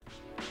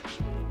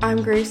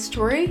I'm Grace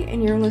Torrey,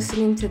 and you're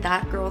listening to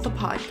That Girl the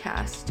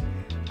Podcast.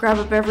 Grab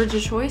a beverage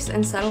of choice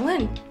and settle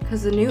in,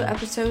 because the new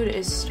episode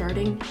is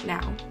starting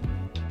now.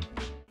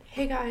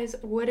 Hey guys,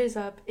 what is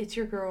up? It's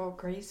your girl,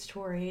 Grace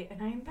Torrey,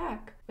 and I am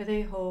back with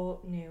a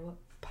whole new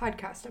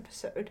podcast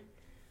episode.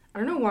 I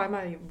don't know why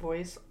my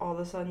voice all of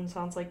a sudden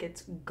sounds like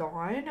it's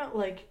gone.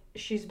 Like,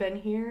 she's been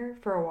here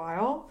for a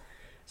while,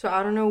 so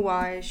I don't know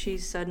why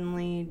she's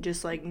suddenly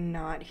just,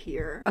 not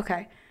here.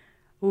 Okay,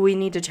 we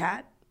need to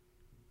chat.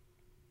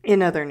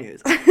 In other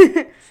news,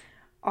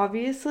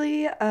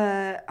 obviously,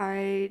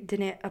 I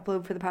didn't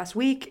upload for the past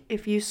week.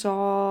 If you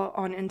saw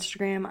on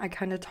Instagram, I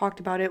kind of talked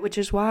about it, which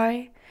is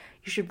why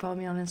you should follow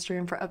me on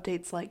Instagram for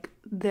updates like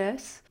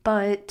this.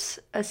 But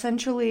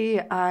essentially,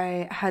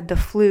 I had the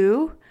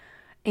flu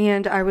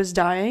and I was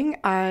dying.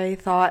 I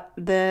thought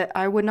that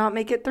I would not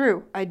make it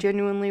through. I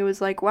genuinely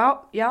was like,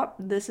 well, yeah,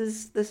 this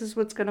is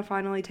what's gonna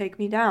finally take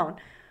me down.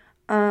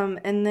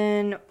 And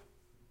then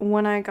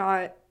when I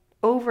got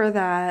over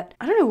that,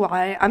 I don't know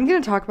why. I'm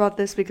going to talk about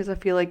this because I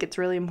feel like it's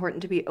really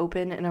important to be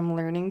open, and I'm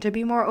learning to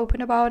be more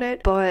open about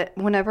it. But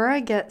whenever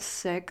I get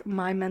sick,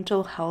 my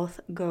mental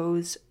health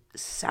goes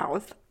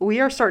south.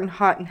 We are starting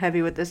hot and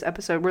heavy with this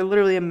episode. We're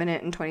literally a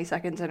minute and 20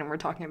 seconds in and we're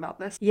talking about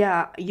this.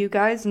 Yeah, you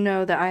guys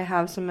know that I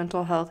have some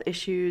mental health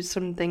issues,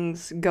 some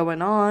things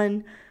going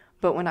on.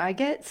 But when I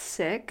get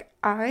sick,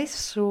 I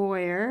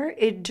swear,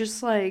 it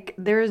just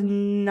there is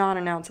not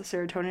an ounce of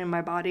serotonin in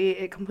my body.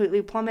 It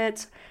completely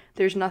plummets.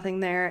 There's nothing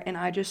there, and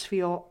I just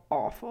feel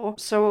awful.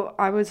 So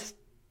I was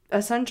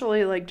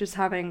essentially just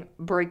having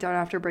breakdown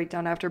after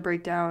breakdown after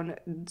breakdown,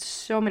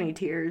 so many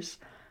tears,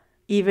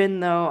 even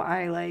though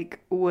I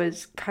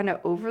was kind of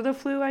over the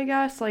flu, I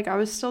guess. I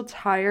was still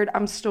tired.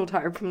 I'm still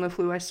tired from the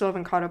flu. I still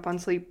haven't caught up on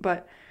sleep,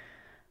 but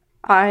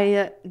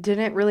I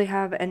didn't really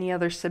have any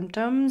other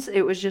symptoms.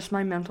 It was just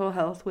my mental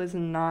health was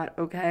not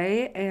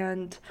okay,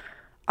 and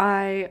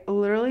I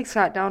literally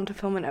sat down to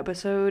film an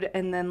episode,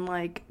 and then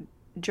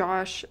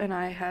Josh and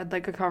I had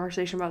a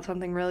conversation about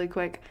something really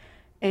quick,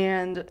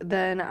 and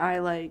then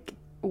I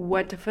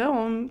went to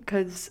film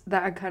because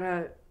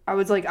I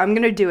was like, I'm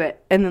gonna do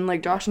it, and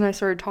then Josh and I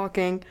started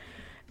talking,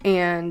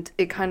 and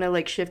it kind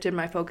of shifted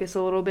my focus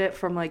a little bit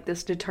from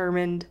this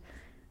determined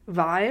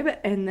vibe,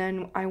 and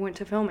then I went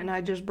to film and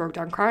I just broke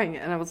down crying,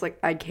 and I was like,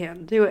 I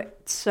can't do it.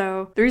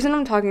 So the reason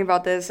I'm talking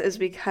about this is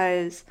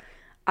because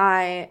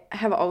I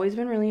have always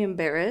been really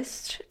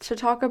embarrassed to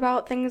talk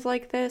about things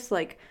like this.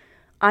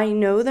 I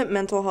know that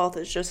mental health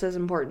is just as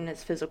important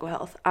as physical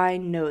health. I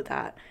know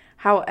that.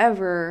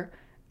 However,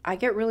 I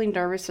get really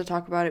nervous to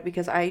talk about it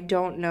because I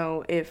don't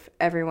know if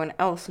everyone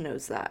else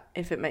knows that,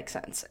 if it makes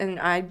sense. And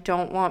I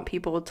don't want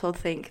people to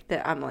think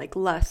that I'm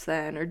less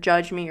than or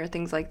judge me or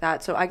things like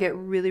that. So I get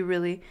really,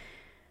 really,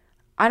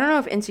 I don't know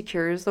if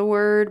insecure is the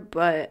word,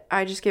 but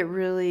I just get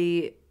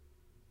really,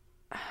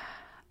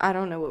 I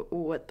don't know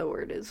what the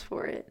word is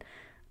for it.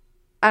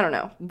 I don't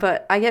know,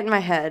 but I get in my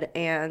head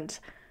and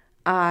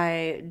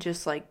I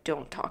just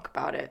don't talk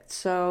about it.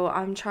 So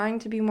I'm trying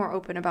to be more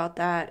open about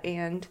that,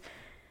 and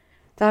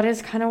that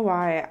is kind of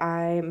why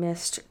I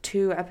missed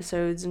 2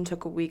 episodes and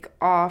took a week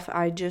off.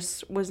 I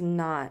just was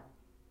not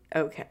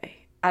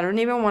okay. I don't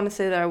even want to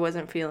say that I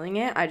wasn't feeling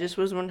it. I just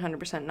was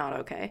 100% not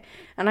okay.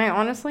 And I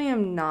honestly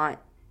am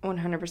not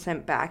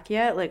 100% back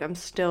yet. I'm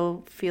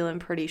still feeling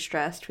pretty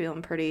stressed,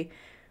 feeling pretty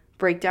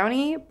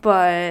breakdowny,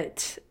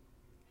 but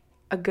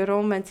a good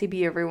old mentee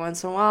B every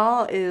once in a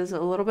while is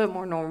a little bit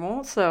more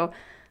normal. So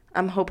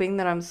I'm hoping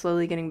that I'm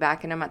slowly getting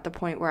back and I'm at the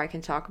point where I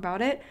can talk about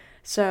it.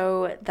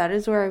 So that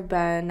is where I've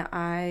been.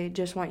 I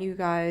just want you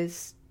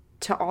guys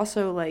to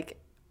also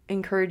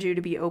encourage you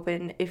to be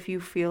open if you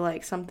feel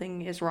like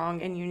something is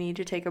wrong and you need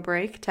to take a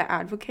break, to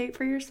advocate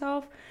for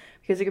yourself,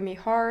 because it can be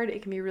hard,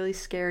 it can be really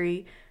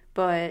scary,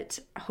 but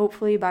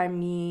hopefully by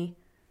me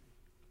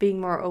being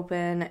more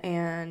open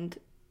and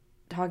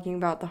talking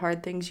about the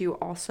hard things, you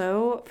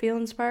also feel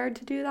inspired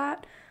to do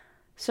that.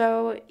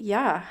 So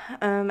yeah,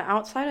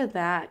 outside of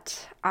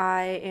that,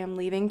 I am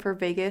leaving for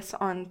Vegas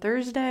on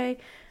Thursday.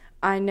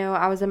 I know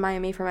I was in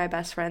Miami for my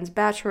best friend's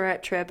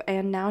bachelorette trip,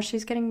 and now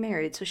she's getting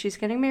married. So she's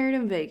getting married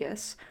in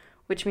Vegas,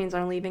 which means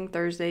I'm leaving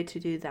Thursday to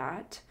do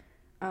that.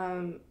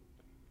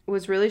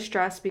 Was really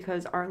stressed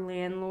because our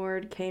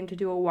landlord came to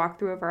do a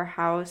walkthrough of our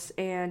house,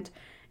 and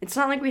it's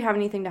not like we have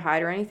anything to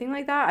hide or anything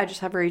like that. I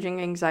just have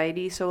raging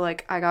anxiety, so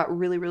I got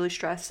really, really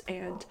stressed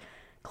and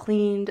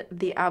cleaned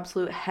the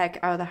absolute heck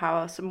out of the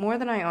house, more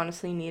than I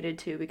honestly needed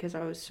to, because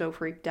I was so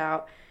freaked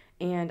out,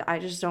 and I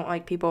just don't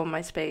like people in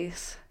my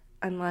space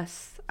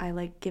unless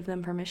I give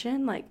them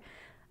permission.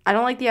 I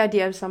don't like the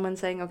idea of someone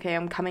saying, okay,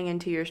 I'm coming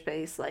into your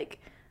space,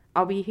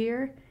 I'll be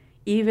here,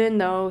 even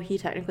though he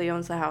technically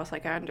owns the house. I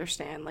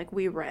understand,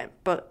 we rent,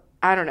 but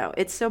I don't know,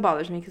 it still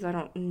bothers me because I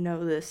don't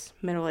know this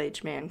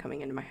middle-aged man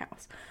coming into my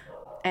house,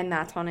 and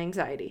that's on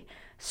anxiety.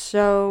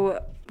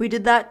 So we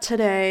did that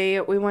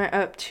today. We went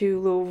up to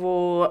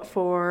Louisville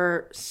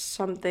for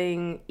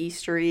something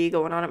Eastery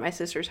going on at my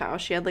sister's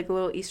house. She had a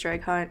little Easter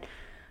egg hunt.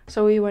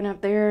 So we went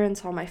up there and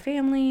saw my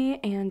family,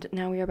 and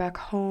now we are back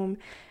home.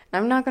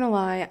 I'm not gonna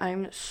lie,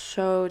 I'm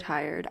so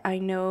tired. I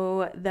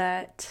know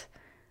that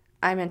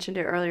I mentioned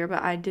it earlier,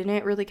 but I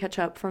didn't really catch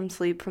up from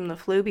sleep from the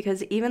flu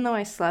because even though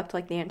I slept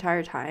like the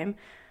entire time,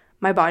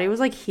 my body was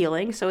like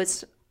healing. So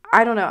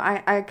I don't know,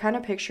 I kind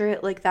of picture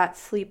it like that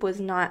sleep was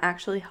not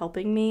actually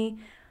helping me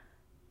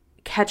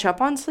catch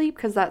up on sleep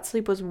because that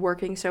sleep was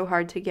working so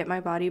hard to get my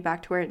body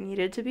back to where it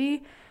needed to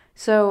be.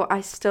 So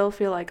I still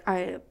feel like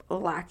I'm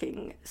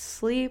lacking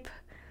sleep.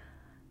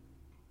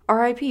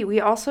 RIP. We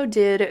also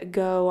did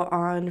go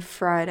on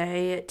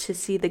Friday to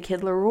see the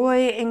Kid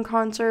Laroi in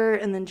concert,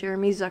 and then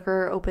Jeremy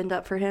Zucker opened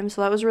up for him.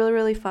 So that was really,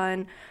 really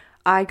fun.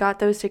 I got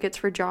those tickets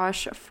for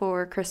Josh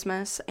for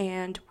Christmas,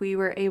 and we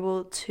were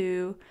able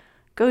to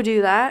go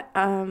do that.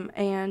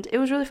 And it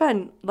was really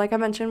fun. Like I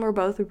mentioned, we're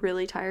both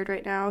really tired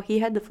right now. He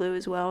had the flu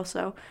as well,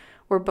 so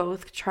we're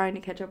both trying to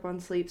catch up on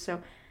sleep.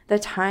 So the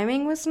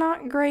timing was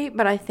not great,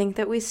 but I think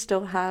that we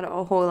still had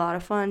a whole lot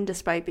of fun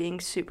despite being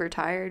super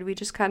tired. We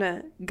just kind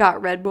of got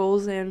Red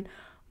Bulls and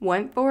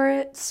went for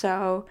it.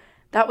 So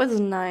that was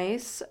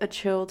nice. A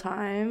chill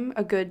time,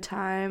 a good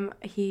time.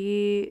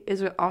 He is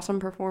an awesome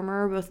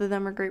performer. Both of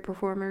them are great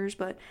performers,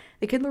 but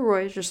the Kid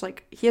Laroi is just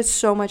like, he has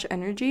so much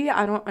energy.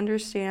 I don't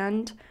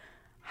understand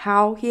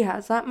how he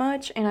has that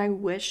much, and I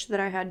wish that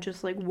I had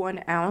just like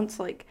 1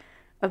 ounce like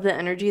of the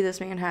energy this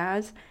man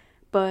has.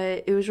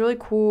 But it was really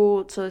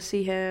cool to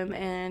see him,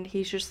 and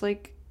he's just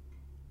like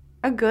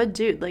a good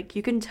dude. Like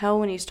you can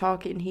tell when he's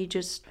talking, he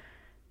just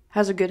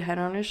has a good head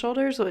on his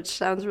shoulders, which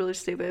sounds really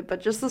stupid,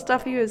 but just the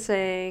stuff he was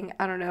saying,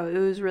 I don't know, it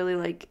was really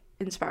like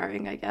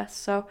inspiring, I guess.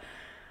 So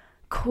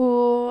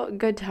cool,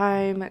 good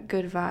time,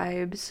 good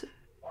vibes.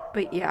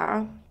 But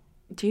yeah,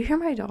 do you hear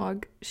my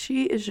dog?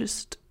 She is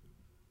just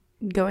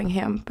going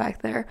ham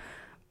back there.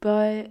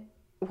 But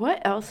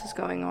what else is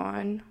going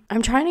on?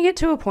 I'm trying to get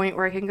to a point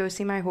where I can go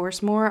see my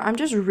horse more. I'm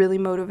just really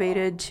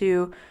motivated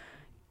to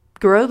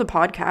grow the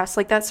podcast.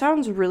 Like that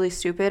sounds really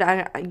stupid.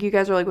 You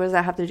guys are like, what does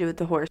that have to do with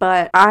the horse?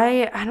 But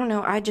I don't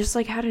know. I just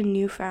like had a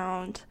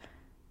newfound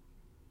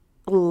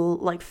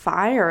like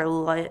fire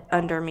lit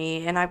under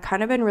me, and I've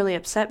kind of been really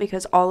upset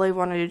because all I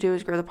wanted to do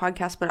is grow the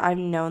podcast, but I've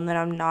known that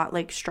I'm not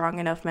like strong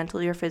enough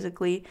mentally or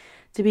physically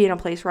to be in a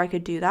place where I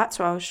could do that.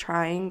 So I was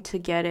trying to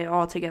get it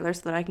all together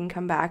so that I can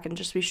come back and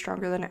just be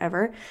stronger than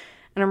ever,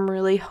 and I'm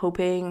really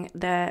hoping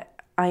that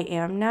I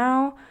am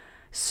now.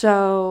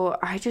 So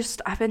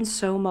I've been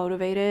so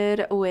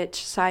motivated,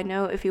 which side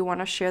note, if you want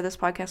to share this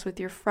podcast with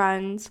your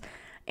friends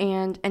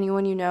and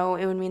anyone you know,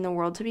 it would mean the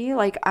world to me.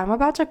 Like, I'm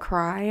about to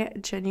cry,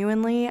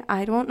 genuinely.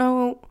 I don't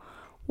know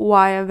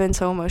why I've been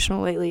so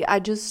emotional lately.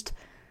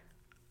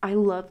 I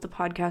love the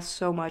podcast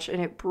so much,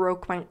 and it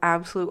broke my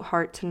absolute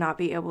heart to not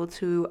be able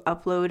to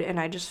upload, and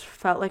I just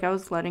felt like I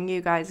was letting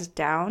you guys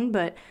down,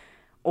 but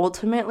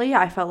ultimately,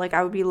 I felt like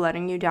I would be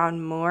letting you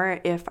down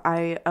more if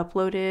I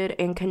uploaded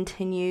and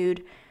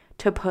continued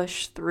to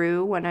push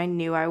through when I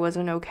knew I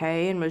wasn't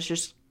okay and was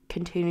just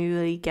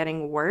continually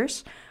getting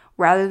worse,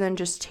 rather than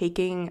just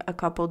taking a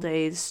couple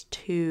days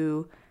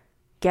to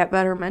get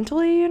better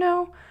mentally, you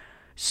know?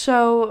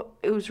 So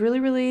it was really,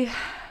 really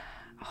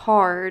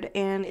hard,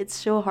 and it's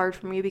still hard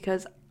for me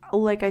because,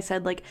 like I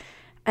said, like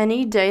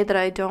any day that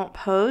I don't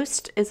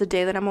post is a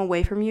day that I'm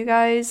away from you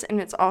guys,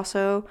 and it's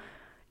also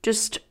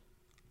just,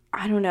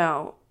 I don't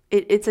know,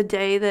 it's a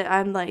day that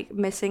I'm like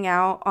missing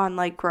out on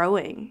like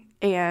growing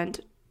and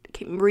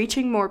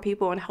reaching more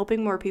people and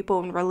helping more people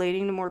and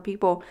relating to more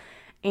people.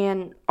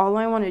 And all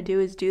I want to do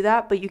is do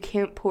that, but you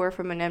can't pour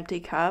from an empty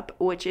cup,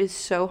 which is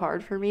so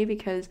hard for me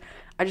because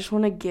I just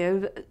want to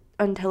give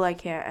until I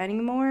can't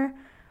anymore,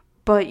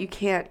 but you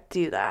can't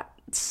do that.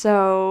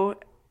 So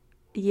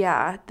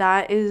yeah,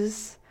 that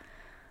is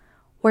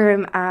where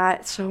I'm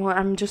at. So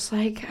I'm just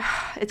like,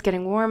 it's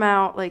getting warm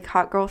out, like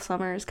hot girl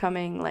summer is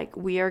coming, like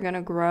we are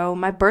gonna grow.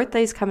 My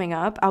birthday's coming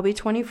up. I'll be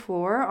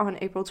 24 on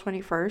April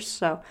 21st,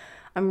 so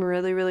I'm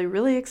really, really,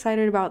 really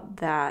excited about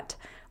that.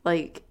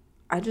 Like,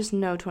 I just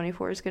know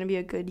 24 is going to be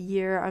a good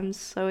year. I'm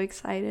so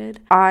excited.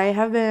 I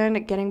have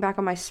been getting back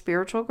on my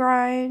spiritual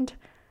grind.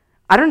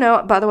 I don't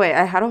know. By the way,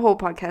 I had a whole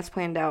podcast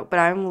planned out, but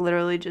I'm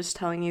literally just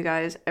telling you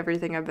guys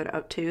everything I've been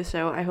up to.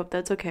 So I hope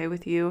that's okay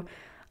with you.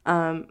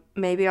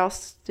 Maybe I'll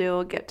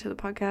still get to the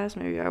podcast.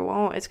 Maybe I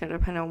won't. It's going to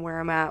depend on where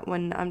I'm at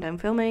when I'm done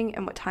filming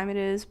and what time it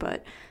is.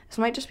 But this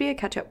might just be a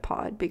catch-up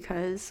pod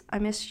because I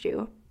missed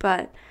you.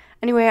 But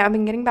anyway, I've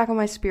been getting back on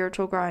my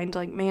spiritual grind,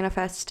 like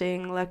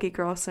manifesting, lucky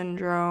girl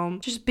syndrome,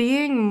 just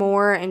being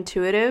more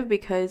intuitive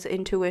because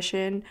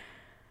intuition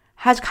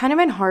has kind of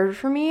been hard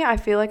for me. I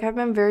feel like I've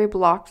been very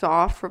blocked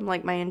off from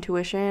like my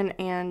intuition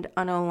and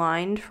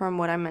unaligned from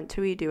what I'm meant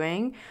to be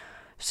doing.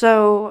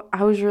 So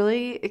I was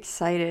really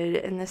excited,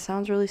 and this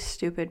sounds really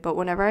stupid, but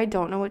whenever I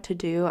don't know what to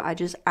do, I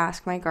just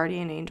ask my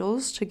guardian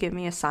angels to give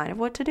me a sign of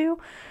what to do.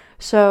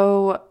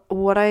 So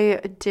what I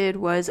did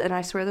was, and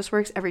I swear this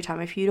works every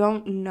time, if you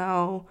don't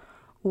know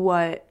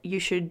what you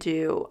should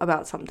do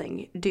about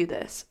something, do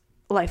this.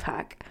 Life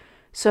hack.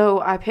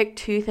 So I picked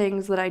 2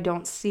 things that I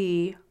don't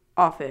see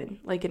often,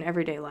 like in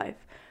everyday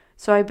life.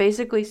 So I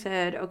basically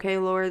said, okay,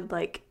 Lord,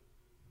 like,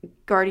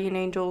 guardian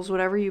angels,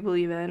 whatever you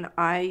believe in.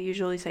 I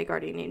usually say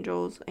guardian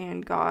angels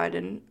and God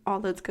and all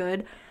that's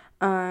good.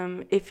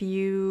 If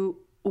you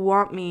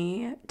want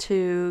me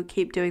to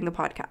keep doing the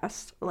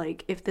podcast,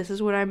 like if this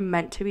is what I'm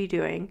meant to be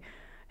doing,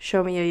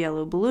 show me a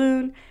yellow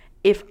balloon.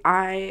 If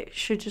I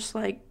should just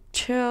like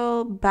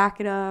chill, back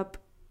it up,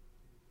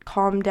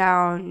 calm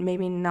down,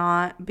 maybe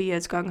not be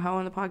as gung-ho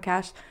on the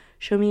podcast,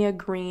 show me a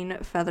green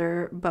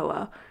feather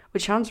boa,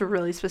 which sounds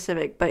really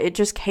specific, but it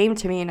just came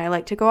to me, and I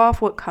like to go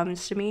off what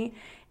comes to me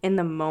in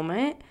the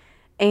moment.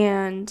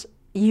 And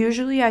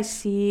usually I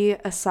see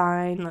a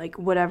sign, like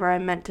whatever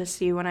I'm meant to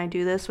see when I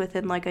do this,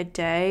 within like a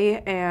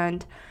day,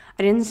 and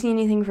I didn't see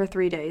anything for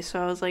 3 days.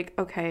 So I was like,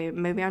 okay,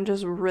 maybe I'm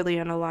just really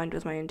unaligned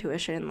with my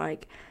intuition.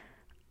 Like,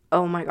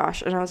 oh my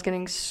gosh. And I was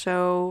getting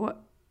so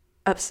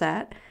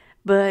upset.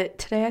 But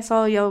today I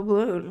saw a yellow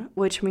balloon,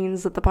 which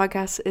means that the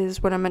podcast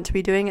is what I'm meant to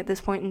be doing at this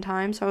point in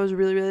time. So I was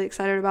really, really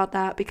excited about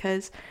that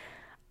because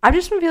I've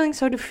just been feeling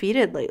so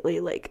defeated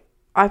lately. Like,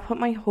 I put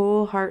my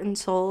whole heart and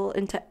soul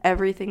into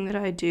everything that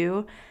I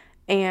do,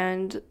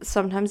 and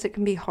sometimes it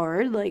can be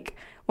hard. Like,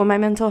 when my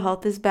mental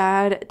health is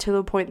bad to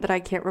the point that I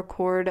can't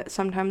record,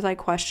 sometimes I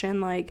question,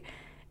 like,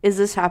 is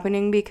this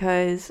happening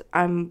because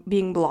I'm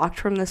being blocked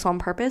from this on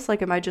purpose?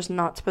 Like, am I just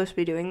not supposed to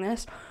be doing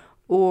this?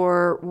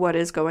 Or what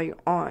is going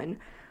on?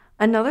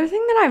 Another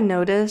thing that I've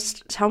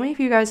noticed, tell me if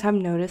you guys have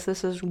noticed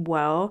this as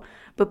well,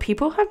 but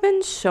people have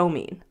been so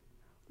mean.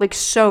 Like,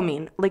 so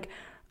mean. Like,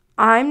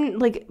 I'm,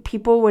 like,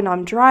 people when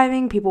I'm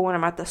driving, people when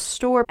I'm at the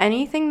store,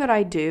 anything that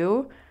I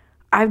do,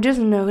 I've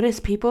just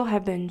noticed people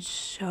have been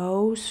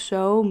so,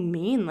 so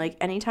mean. Like,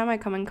 anytime I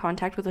come in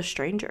contact with a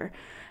stranger.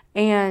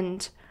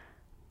 And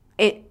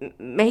it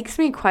makes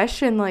me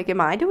question, like,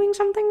 am I doing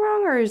something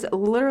wrong, or is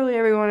literally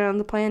everyone on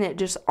the planet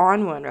just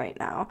on one right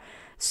now?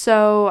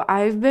 So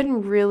I've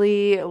been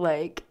really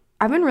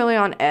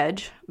on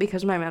edge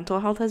because my mental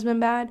health has been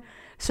bad.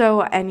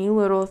 So any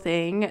little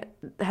thing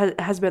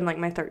has been like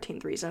my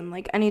 13th reason.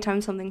 Like,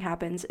 anytime something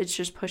happens, it's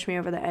just pushed me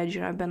over the edge,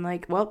 and I've been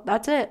like, well,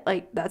 that's it.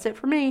 Like, that's it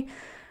for me.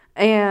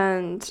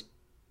 And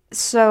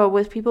so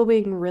with people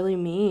being really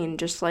mean,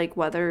 just like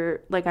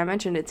whether, like I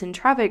mentioned, it's in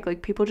traffic,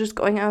 like people just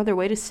going out of their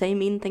way to say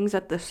mean things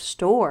at the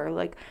store,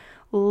 like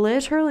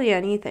literally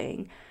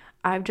anything.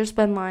 I've just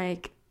been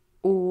like,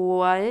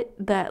 what?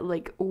 That,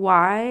 like,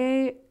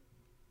 why?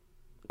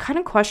 Kind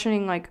of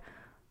questioning, like,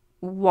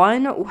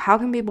 one, how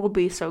can people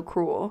be so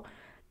cruel?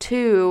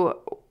 Two,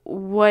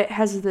 what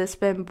has this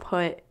been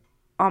put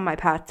on my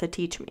path to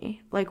teach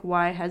me? Like,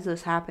 why has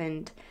this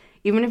happened?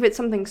 Even if it's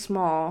something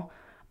small,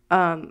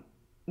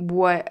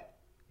 what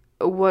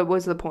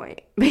was the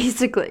point,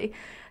 basically?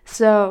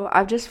 So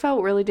I've just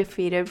felt really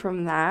defeated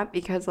from that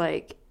because,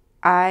 like,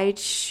 I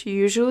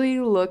usually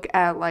look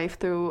at life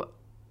through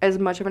as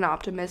much of an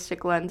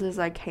optimistic lens as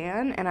I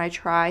can, and I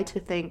try to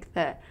think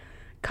that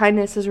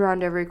kindness is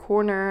around every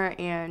corner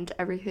and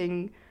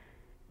everything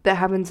that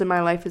happens in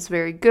my life is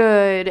very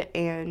good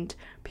and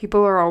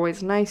people are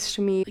always nice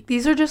to me. Like,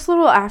 these are just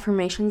little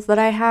affirmations that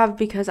I have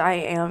because I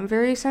am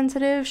very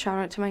sensitive. Shout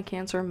out to my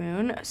Cancer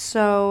moon.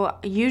 So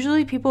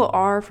usually people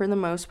are, for the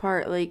most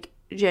part, like,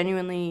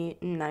 genuinely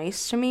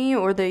nice to me,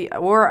 or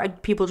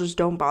people just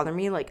don't bother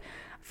me. Like,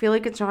 I feel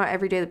like it's not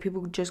every day that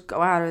people just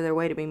go out of their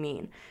way to be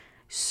mean.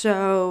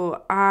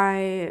 So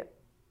I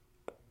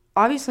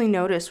obviously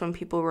noticed when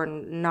people were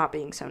not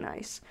being so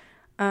nice.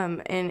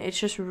 And it's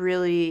just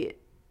really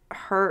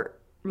hurt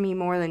me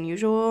more than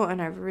usual,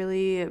 and I've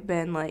really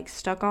been, like,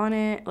 stuck on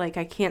it. Like,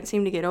 I can't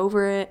seem to get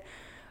over it.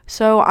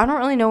 So I don't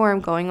really know where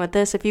I'm going with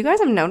this. If you guys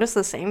have noticed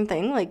the same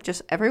thing, like,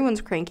 just everyone's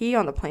cranky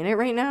on the planet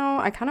right now,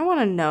 I kind of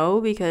want to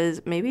know,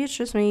 because maybe it's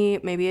just me,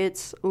 maybe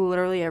it's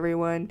literally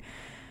everyone,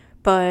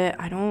 but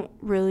I don't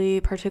really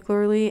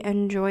particularly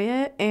enjoy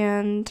it,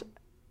 and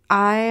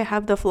I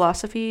have the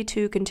philosophy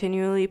to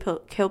continually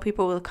kill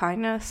people with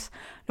kindness,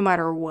 no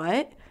matter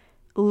what.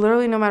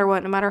 Literally, no matter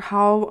what, no matter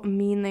how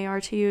mean they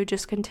are to you,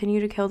 just continue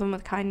to kill them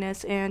with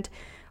kindness, and,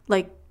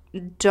 like,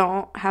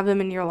 don't have them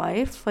in your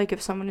life. Like,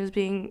 if someone is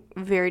being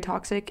very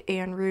toxic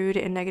and rude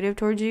and negative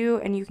towards you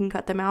and you can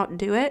cut them out,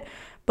 do it.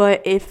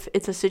 But if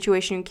it's a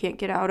situation you can't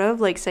get out of,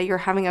 like, say you're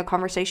having a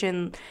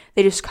conversation,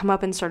 they just come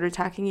up and start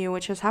attacking you,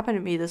 which has happened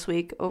to me this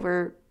week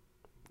over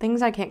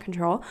things I can't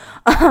control,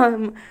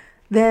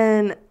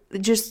 then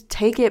just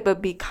take it,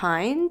 but be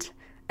kind,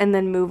 and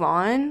then move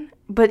on.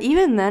 But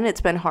even then, it's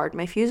been hard.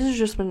 My fuse has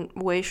just been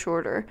way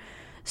shorter.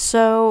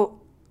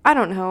 So, I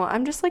don't know.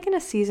 I'm just, like, in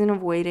a season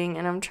of waiting,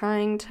 and I'm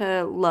trying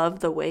to love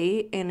the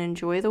wait and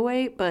enjoy the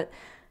wait, but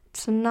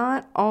it's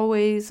not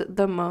always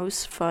the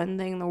most fun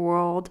thing in the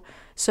world.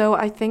 So,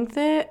 I think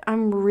that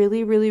I'm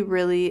really, really,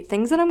 really,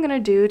 things that I'm going to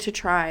do to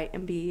try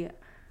and be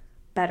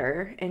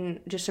better and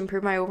just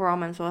improve my overall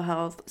mental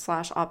health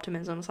 /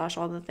 optimism /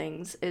 all the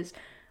things is,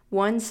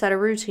 one, set a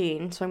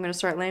routine. So I'm going to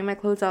start laying my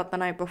clothes out the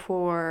night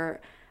before,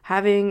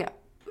 having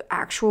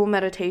actual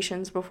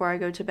meditations before I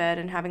go to bed,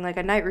 and having, like,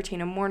 a night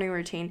routine, a morning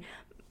routine,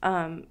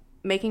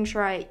 making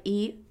sure I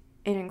eat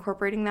and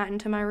incorporating that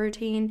into my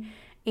routine.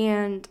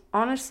 And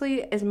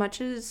honestly, as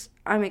much as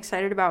I'm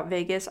excited about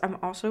Vegas. I'm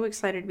also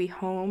excited to be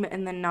home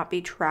and then not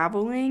be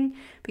traveling,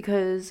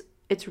 because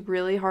it's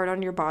really hard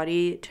on your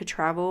body to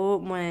travel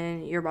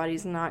when your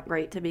body's not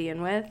great to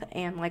begin with.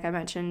 And like I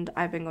mentioned,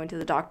 I've been going to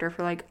the doctor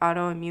for like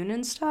autoimmune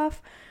and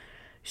stuff.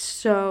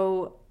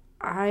 So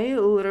I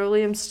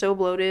literally am still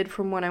bloated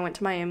from when I went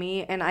to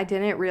Miami, and I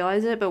didn't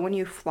realize it, but when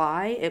you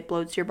fly, it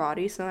bloats your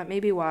body, so that may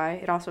be why.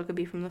 It also could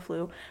be from the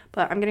flu,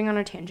 but I'm getting on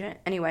a tangent.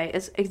 Anyway,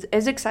 as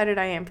excited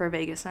I am for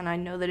Vegas, and I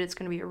know that it's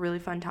going to be a really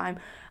fun time,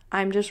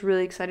 I'm just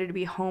really excited to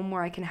be home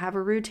where I can have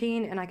a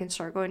routine and I can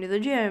start going to the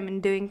gym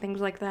and doing things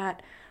like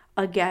that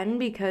again,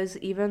 because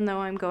even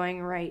though I'm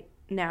going right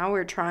now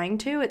or trying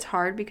to, it's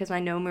hard because I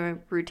know my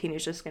routine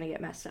is just going to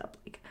get messed up.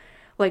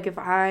 Like if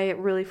I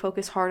really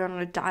focus hard on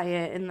a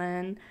diet and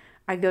then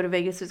I go to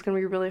Vegas, it's going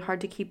to be really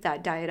hard to keep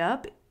that diet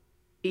up,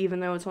 even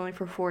though it's only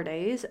for 4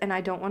 days. And I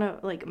don't want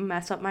to like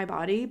mess up my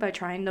body by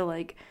trying to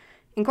like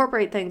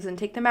incorporate things and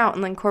take them out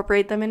and then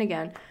incorporate them in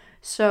again.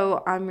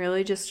 So I'm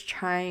really just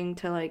trying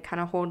to like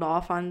kind of hold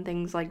off on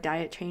things like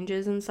diet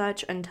changes and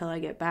such until I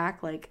get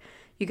back. Like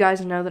you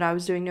guys know that I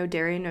was doing no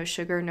dairy, no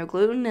sugar, no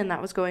gluten, and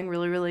that was going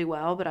really, really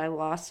well. But I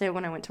lost it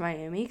when I went to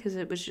Miami because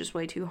it was just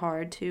way too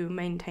hard to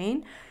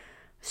maintain.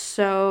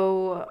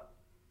 So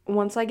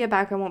once I get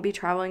back, I won't be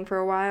traveling for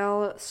a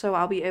while, so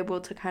I'll be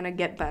able to kind of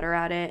get better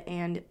at it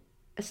and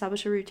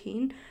establish a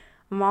routine.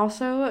 I'm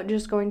also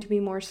just going to be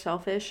more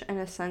selfish in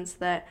a sense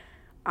that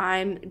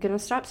I'm gonna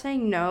stop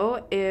saying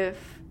no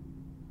if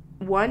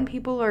one,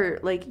 people are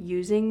like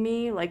using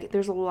me. Like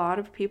there's a lot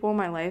of people in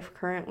my life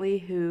currently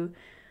who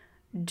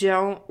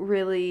don't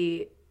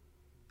really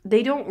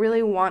they don't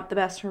really want the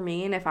best for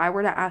me, and if I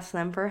were to ask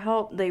them for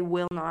help, they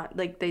will not,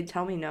 like, they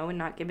tell me no and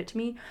not give it to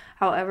me.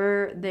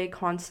 However, they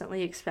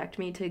constantly expect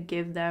me to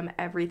give them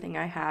everything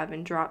I have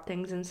and drop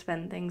things and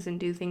spend things and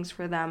do things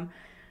for them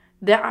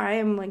that I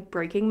am like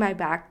breaking my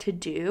back to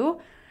do.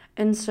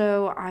 And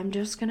so I'm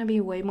just going to be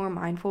way more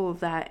mindful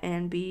of that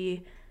and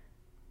be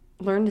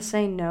learn to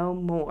say no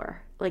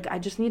more. Like I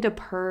just need to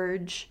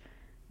purge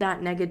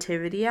that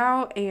negativity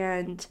out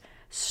and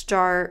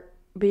start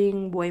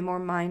being way more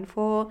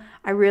mindful.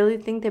 I really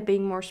think that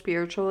being more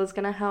spiritual is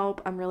going to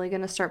help. I'm really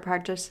going to start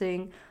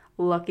practicing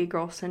lucky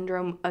girl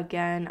syndrome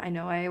again. I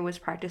know I was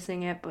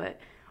practicing it, but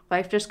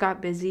life just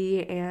got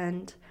busy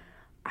and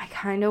I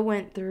kind of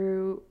went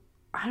through,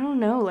 I don't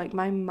know, like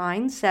my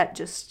mindset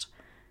just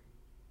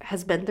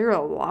has been through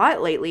a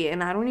lot lately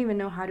and I don't even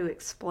know how to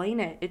explain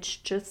it. It's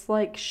just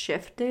like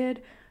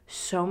shifted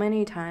so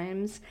many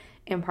times,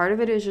 and part of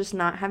it is just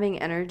not having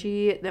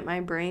energy, that my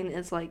brain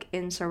is like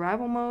in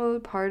survival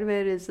mode. Part of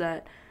it is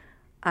that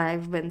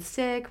I've been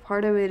sick.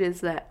 Part of it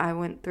is that I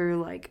went through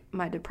like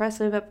my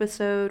depressive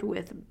episode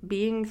with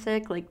being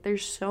sick. Like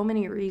there's so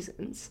many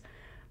reasons.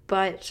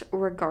 But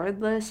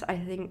regardless, I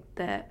think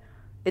that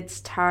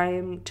it's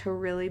time to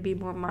really be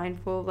more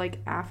mindful of like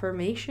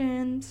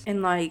affirmations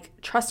and like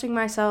trusting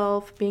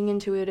myself, being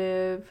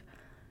intuitive,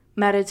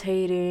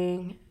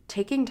 meditating,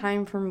 taking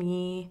time for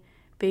me,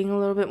 being a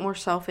little bit more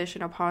selfish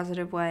in a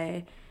positive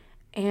way,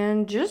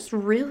 and just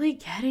really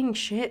getting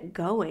shit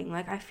going.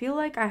 Like I feel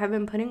like I have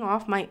been putting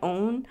off my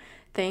own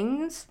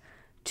things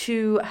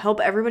to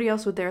help everybody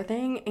else with their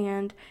thing,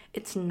 and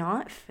it's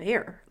not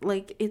fair.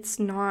 Like it's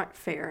not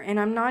fair. And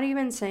I'm not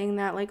even saying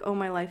that like, oh,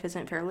 my life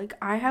isn't fair. Like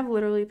I have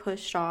literally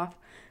pushed off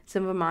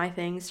some of my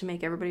things to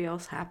make everybody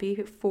else happy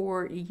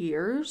for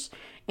years,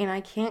 and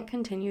I can't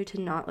continue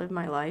to not live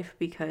my life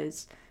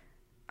because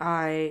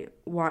I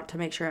want to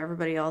make sure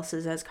everybody else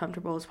is as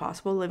comfortable as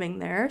possible living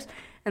theirs.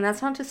 And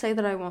that's not to say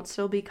that I won't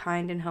still be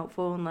kind and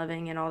helpful and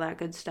loving and all that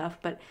good stuff,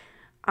 but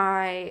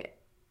I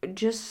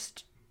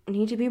just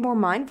need to be more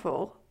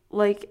mindful.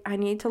 Like, I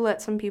need to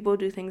let some people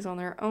do things on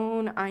their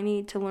own. I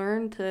need to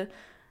learn to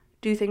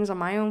do things on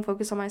my own,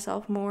 focus on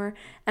myself more.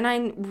 And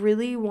I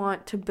really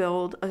want to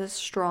build a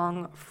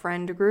strong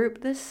friend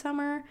group this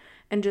summer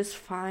and just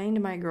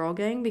find my girl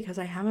gang because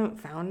I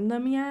haven't found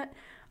them yet.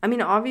 I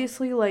mean,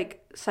 obviously,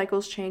 like,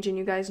 cycles change, and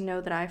you guys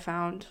know that I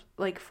found,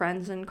 like,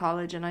 friends in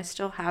college, and I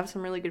still have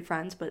some really good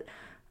friends, but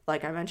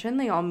like I mentioned,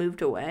 they all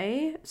moved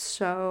away,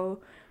 so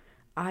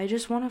I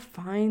just want to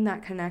find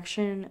that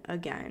connection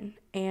again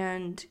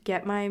and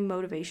get my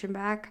motivation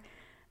back.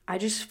 I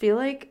just feel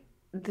like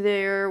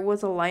there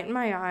was a light in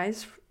my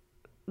eyes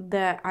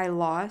that I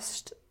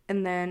lost,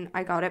 and then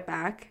I got it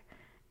back,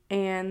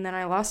 and then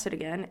I lost it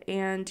again.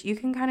 And you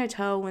can kind of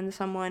tell when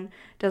someone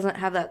doesn't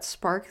have that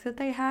spark that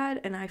they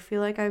had, and I feel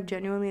like I've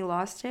genuinely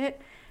lost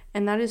it,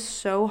 and that is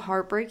so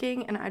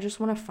heartbreaking, and I just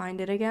want to find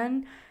it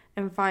again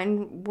and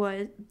find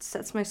what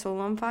sets my soul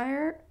on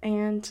fire.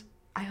 And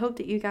I hope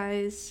that you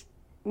guys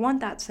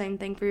want that same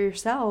thing for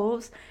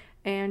yourselves,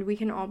 and we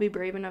can all be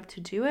brave enough to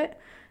do it.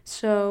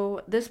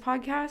 So this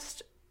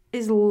podcast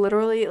is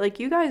literally,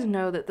 like, you guys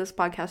know that this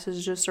podcast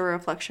is just a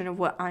reflection of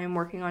what I am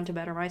working on to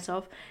better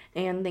myself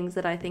and things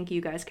that I think you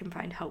guys can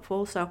find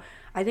helpful. So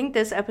I think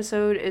this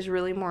episode is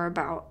really more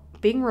about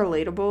being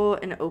relatable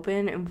and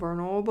open and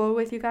vulnerable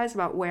with you guys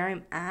about where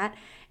I'm at,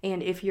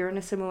 and if you're in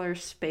a similar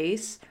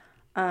space,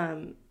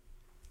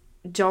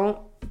 don't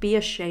be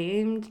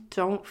ashamed.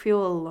 Don't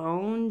feel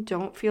alone.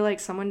 Don't feel like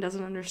someone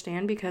doesn't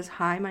understand, because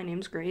hi, my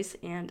name's Grace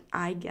and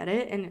I get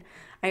it. And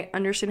I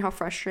understand how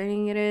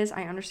frustrating it is.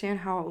 I understand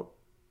how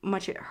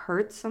much it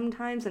hurts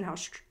sometimes, and how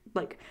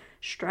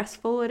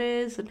stressful it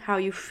is, and how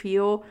you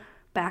feel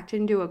backed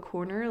into a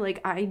corner.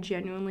 Like, I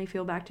genuinely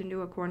feel backed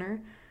into a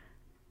corner.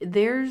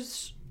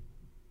 There's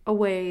a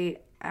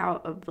way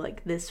out of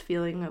like this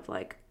feeling of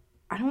like,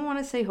 I don't want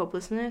to say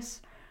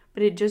hopelessness,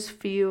 but it just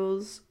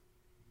feels,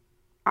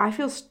 I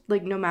feel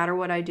like no matter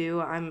what I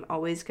do, I'm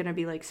always going to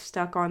be like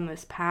stuck on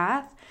this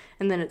path,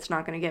 and then it's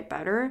not going to get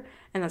better.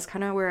 And that's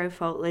kind of where I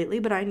felt lately,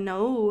 but I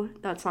know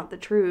that's not the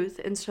truth.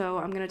 And so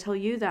I'm going to tell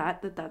you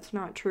that that's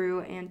not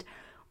true, and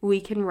we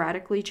can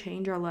radically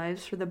change our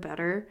lives for the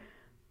better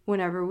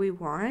whenever we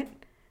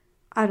want.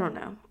 I don't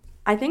know.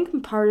 I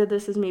think part of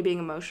this is me being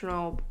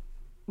emotional,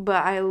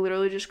 but I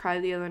literally just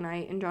cried the other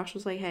night, and Josh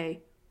was like,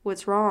 hey,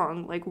 what's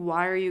wrong? Like,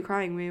 why are you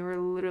crying? We were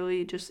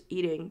literally just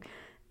eating.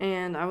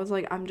 And I was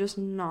like, I'm just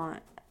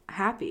not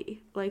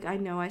happy. Like, I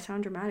know I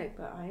sound dramatic,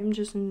 but I am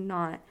just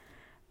not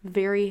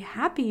very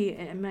happy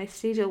in my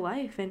stage of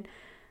life. And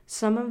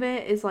some of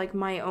it is like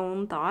my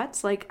own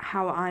thoughts, like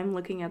how I'm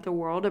looking at the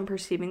world and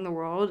perceiving the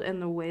world,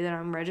 and the way that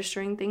I'm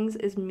registering things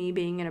is me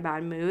being in a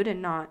bad mood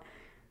and not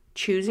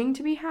choosing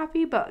to be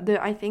happy. But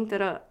I think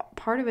that a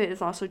part of it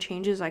is also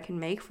changes I can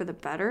make for the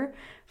better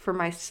for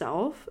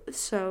myself.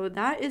 So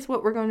that is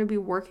what we're going to be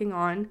working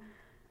on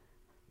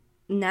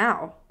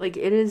now. Like,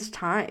 it is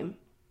time.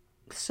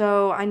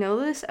 So I know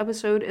this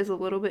episode is a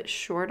little bit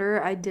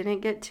shorter. I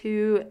didn't get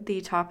to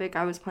the topic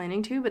I was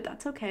planning to, but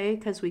that's okay,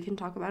 because we can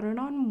talk about it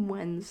on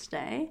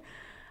Wednesday.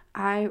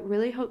 I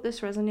really hope this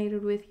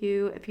resonated with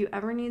you. If you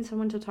ever need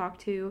someone to talk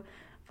to,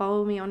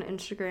 follow me on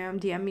Instagram,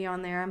 DM me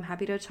on there. I'm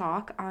happy to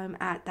talk. I'm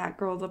at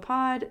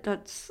thatgirlthepod.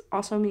 That's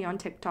also me on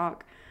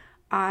TikTok.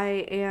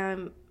 I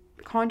am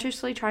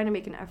consciously trying to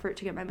make an effort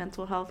to get my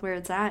mental health where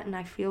it's at, and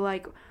I feel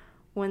like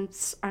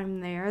once I'm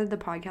there, the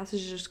podcast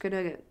is just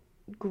gonna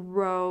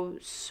grow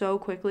so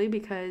quickly,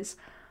 because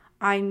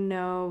I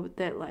know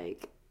that,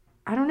 like,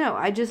 I don't know,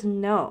 I just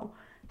know.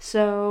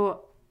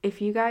 So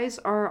if you guys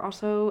are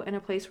also in a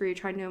place where you're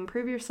trying to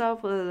improve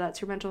yourself, whether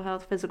that's your mental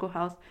health, physical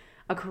health,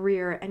 a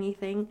career,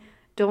 anything,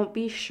 don't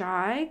be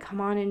shy. Come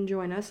on and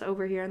join us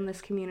over here in this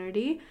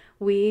community.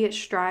 We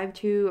strive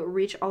to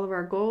reach all of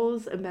our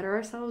goals and better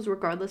ourselves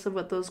regardless of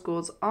what those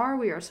goals are.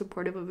 We are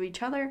supportive of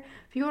each other.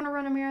 If you want to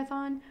run a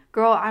marathon,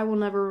 girl, I will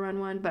never run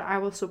one, but I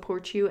will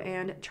support you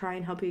and try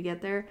and help you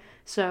get there.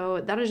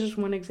 So that is just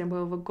one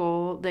example of a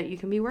goal that you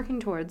can be working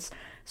towards.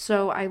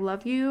 So I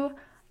love you.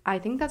 I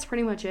think that's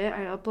pretty much it.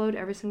 I upload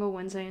every single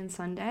Wednesday and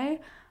Sunday.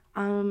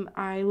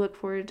 I look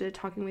forward to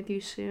talking with you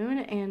soon,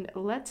 and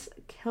let's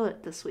kill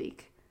it this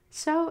week.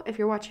 So if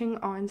you're watching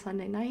on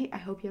Sunday night, I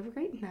hope you have a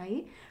great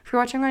night. If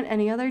you're watching on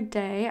any other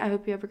day, I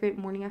hope you have a great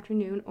morning,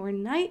 afternoon, or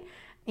night.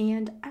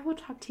 And I will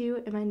talk to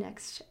you in my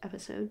next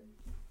episode.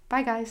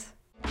 Bye, guys.